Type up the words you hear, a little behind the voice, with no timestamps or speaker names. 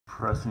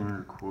Pressing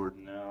record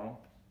now.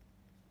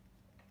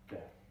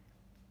 Okay.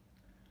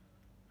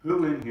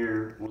 Who in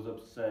here was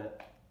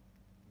upset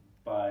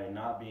by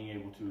not being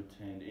able to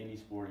attend any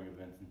sporting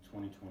events in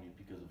 2020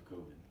 because of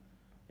COVID?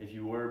 If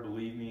you were,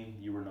 believe me,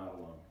 you were not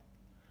alone.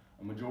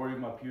 A majority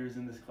of my peers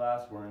in this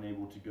class were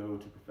unable to go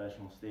to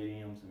professional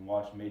stadiums and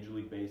watch Major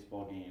League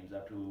Baseball games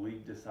after the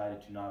league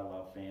decided to not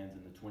allow fans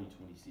in the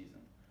 2020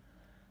 season.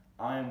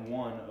 I am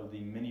one of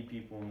the many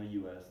people in the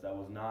U.S. that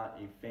was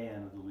not a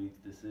fan of the league's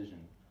decision,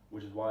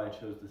 which is why I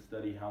chose to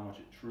study how much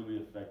it truly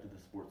affected the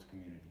sports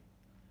community.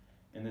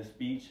 In this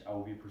speech, I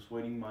will be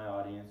persuading my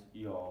audience,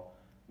 y'all,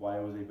 why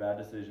it was a bad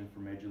decision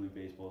for Major League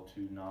Baseball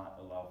to not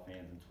allow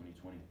fans in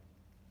 2020.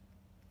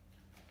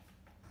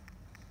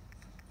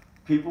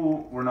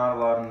 People were not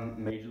allowed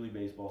in Major League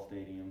Baseball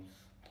stadiums.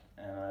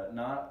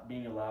 Not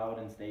being allowed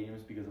in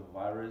stadiums because of a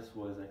virus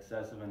was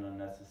excessive and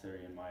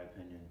unnecessary in my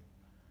opinion.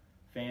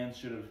 Fans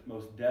should have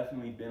most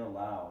definitely been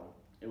allowed.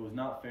 It was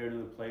not fair to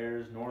the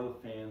players nor the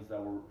fans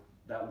that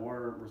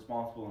were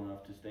responsible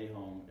enough to stay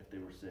home if they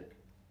were sick.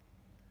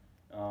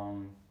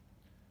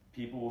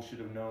 People should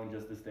have known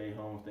just to stay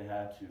home if they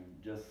had to.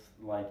 Just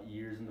like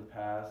years in the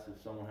past,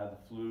 if someone had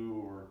the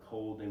flu or a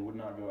cold, they would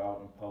not go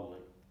out in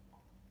public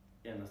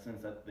in the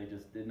sense that they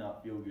just did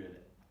not feel good,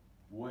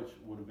 which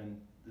would have been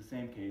the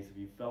same case if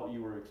you felt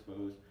you were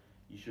exposed.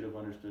 You should have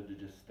understood to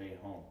just stay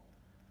home.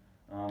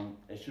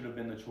 It should have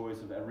been the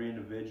choice of every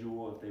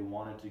individual if they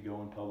wanted to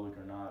go in public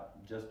or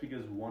not. Just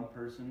because one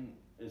person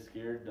is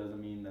scared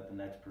doesn't mean that the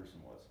next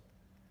person was.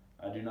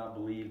 I do not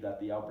believe that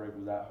the outbreak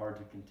was that hard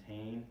to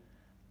contain,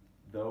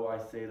 though I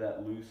say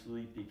that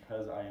loosely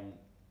because I am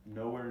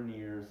nowhere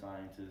near a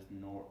scientist,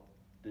 nor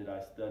did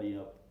I study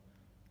up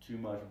too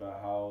much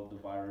about how the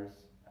virus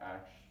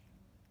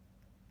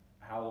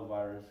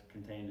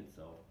contained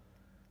itself.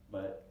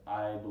 But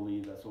I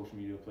believe that social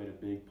media played a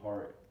big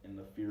part in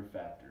the fear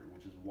factor,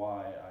 which is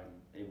why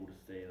I'm able to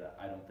say that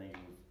I don't think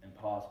it was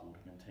impossible to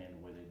contain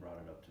the way they brought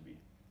it up to be.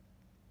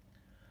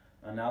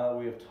 Now that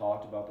we have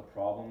talked about the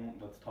problem,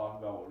 let's talk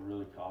about what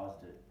really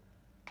caused it.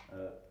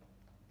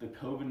 The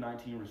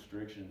COVID-19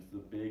 restrictions, the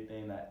big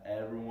thing that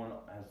everyone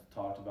has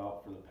talked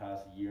about for the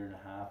past year and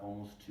a half,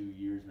 almost 2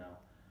 years now.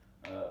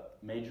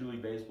 Major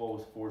League Baseball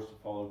was forced to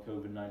follow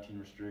COVID-19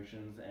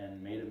 restrictions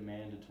and made it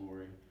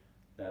mandatory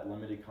that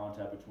limited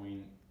contact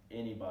between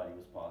anybody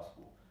was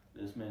possible.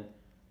 This meant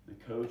the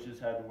coaches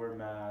had to wear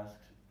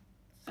masks,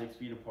 6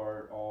 feet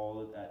apart,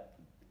 all at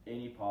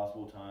any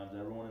possible times.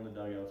 Everyone in the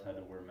dugouts had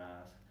to wear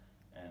masks,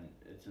 and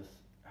it's just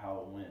how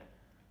it went.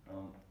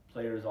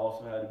 Players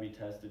also had to be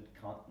tested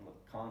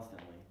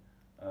constantly.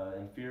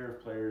 In fear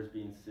of players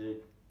being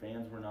sick,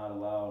 fans were not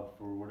allowed.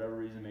 For whatever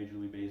reason, Major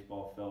League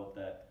Baseball felt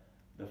that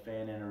the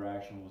fan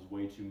interaction was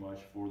way too much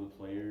for the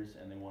players,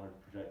 and they wanted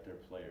to protect their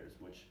players,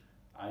 which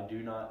I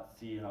do not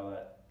see how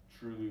that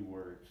truly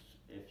works.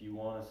 If you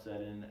want to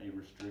set in a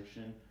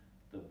restriction,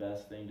 the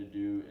best thing to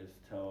do is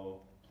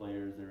tell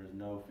players there is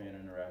no fan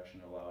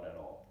interaction allowed at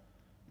all.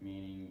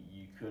 Meaning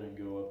you couldn't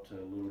go up to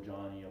little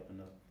Johnny up in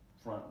the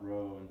front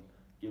row and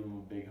give him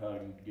a big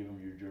hug and give him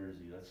your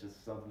jersey. That's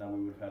just something that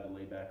we would have had to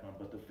lay back on,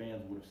 but the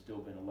fans would have still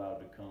been allowed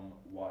to come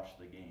watch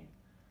the game.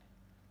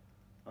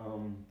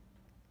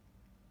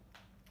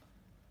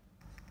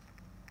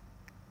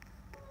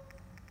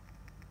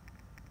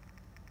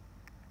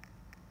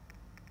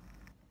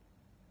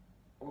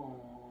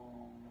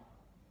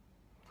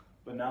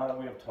 But now that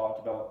we have talked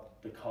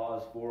about the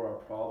cause for our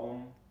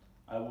problem,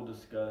 I will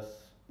discuss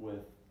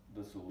with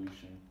the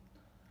solution.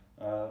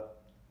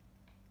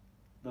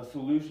 The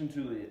solution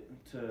to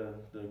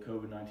the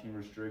COVID-19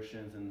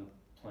 restrictions and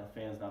the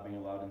fans not being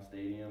allowed in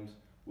stadiums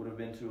would have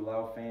been to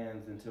allow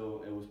fans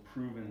until it was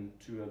proven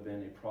to have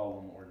been a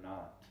problem or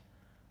not.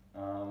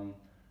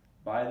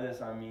 By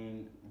this I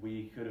mean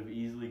we could have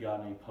easily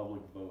gotten a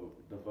public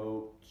vote. The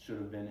vote should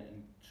have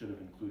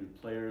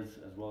included players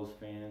as well as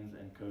fans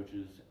and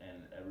coaches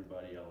and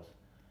everybody else.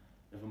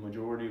 If a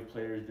majority of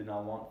players did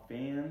not want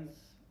fans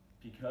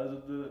because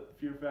of the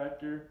fear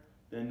factor,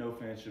 then no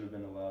fans should have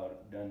been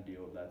allowed. Done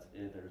deal. That's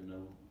it. There's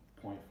no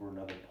point for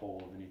another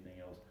poll of anything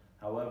else.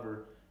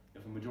 However,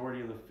 if a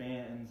majority of the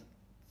fans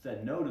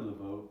said no to the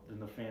vote, then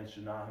the fans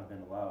should not have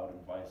been allowed,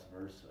 and vice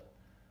versa.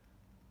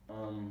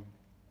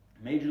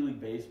 Major League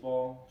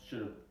Baseball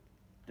should have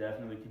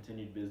definitely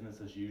continued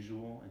business as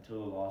usual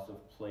until the loss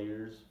of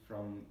players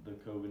from the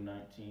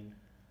COVID-19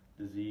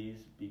 disease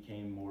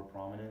became more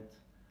prominent.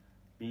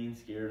 Being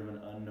scared of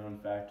an unknown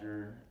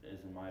factor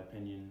is, in my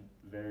opinion,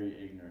 very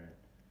ignorant.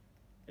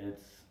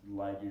 It's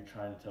like you're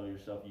trying to tell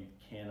yourself you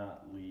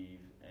cannot leave,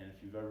 and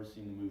if you've ever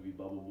seen the movie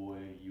Bubble Boy,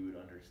 you would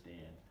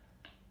understand,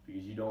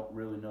 because you don't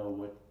really know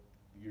what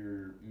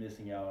you're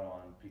missing out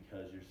on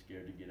because you're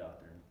scared to get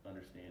out there and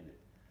understand it.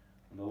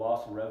 And the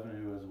loss of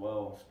revenue as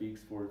well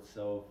speaks for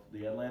itself.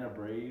 The Atlanta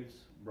Braves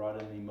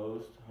brought in the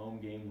most home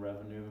game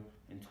revenue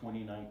in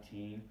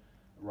 2019,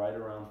 right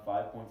around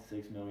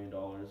 $5.6 million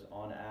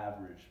on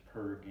average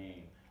per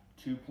game.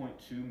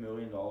 $2.2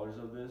 million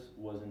of this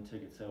was in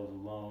ticket sales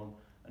alone.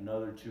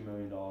 Another $2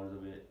 million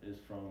of it is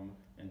from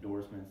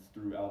endorsements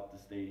throughout the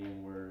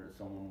stadium where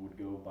someone would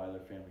buy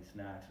their family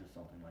snacks or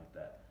something like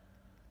that.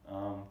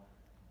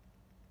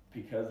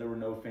 Because there were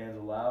no fans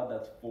allowed,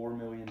 that's $4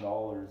 million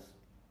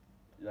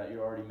that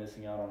you're already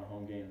missing out on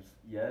home games.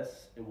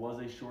 Yes, it was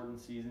a shortened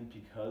season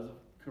because of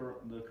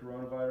the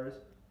coronavirus,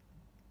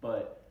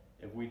 but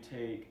if we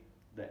take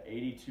the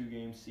 82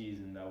 game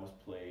season that was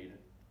played,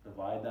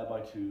 divide that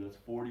by 2, that's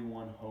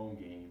 41 home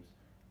games,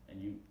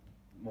 and you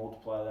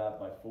multiply that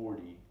by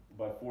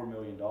 $4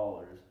 million,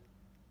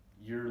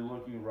 you're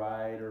looking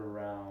right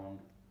around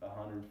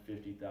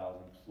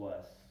 150,000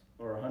 plus,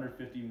 or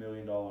 $150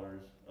 million,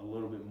 a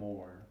little bit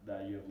more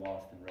that you have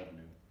lost in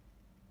revenue.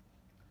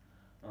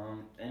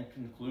 In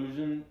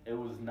conclusion, it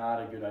was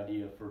not a good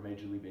idea for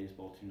Major League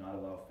Baseball to not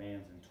allow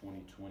fans in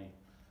 2020.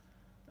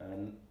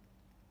 And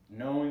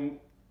knowing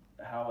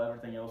how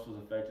everything else was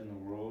affecting the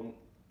world,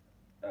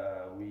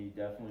 we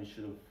definitely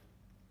should have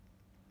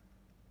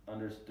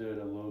understood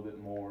a little bit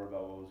more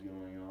about what was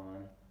going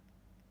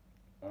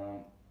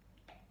on.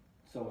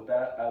 So with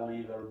that, I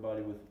leave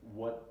everybody with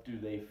what do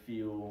they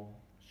feel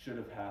should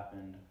have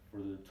happened for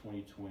the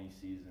 2020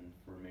 season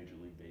for Major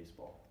League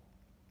Baseball.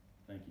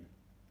 Thank you.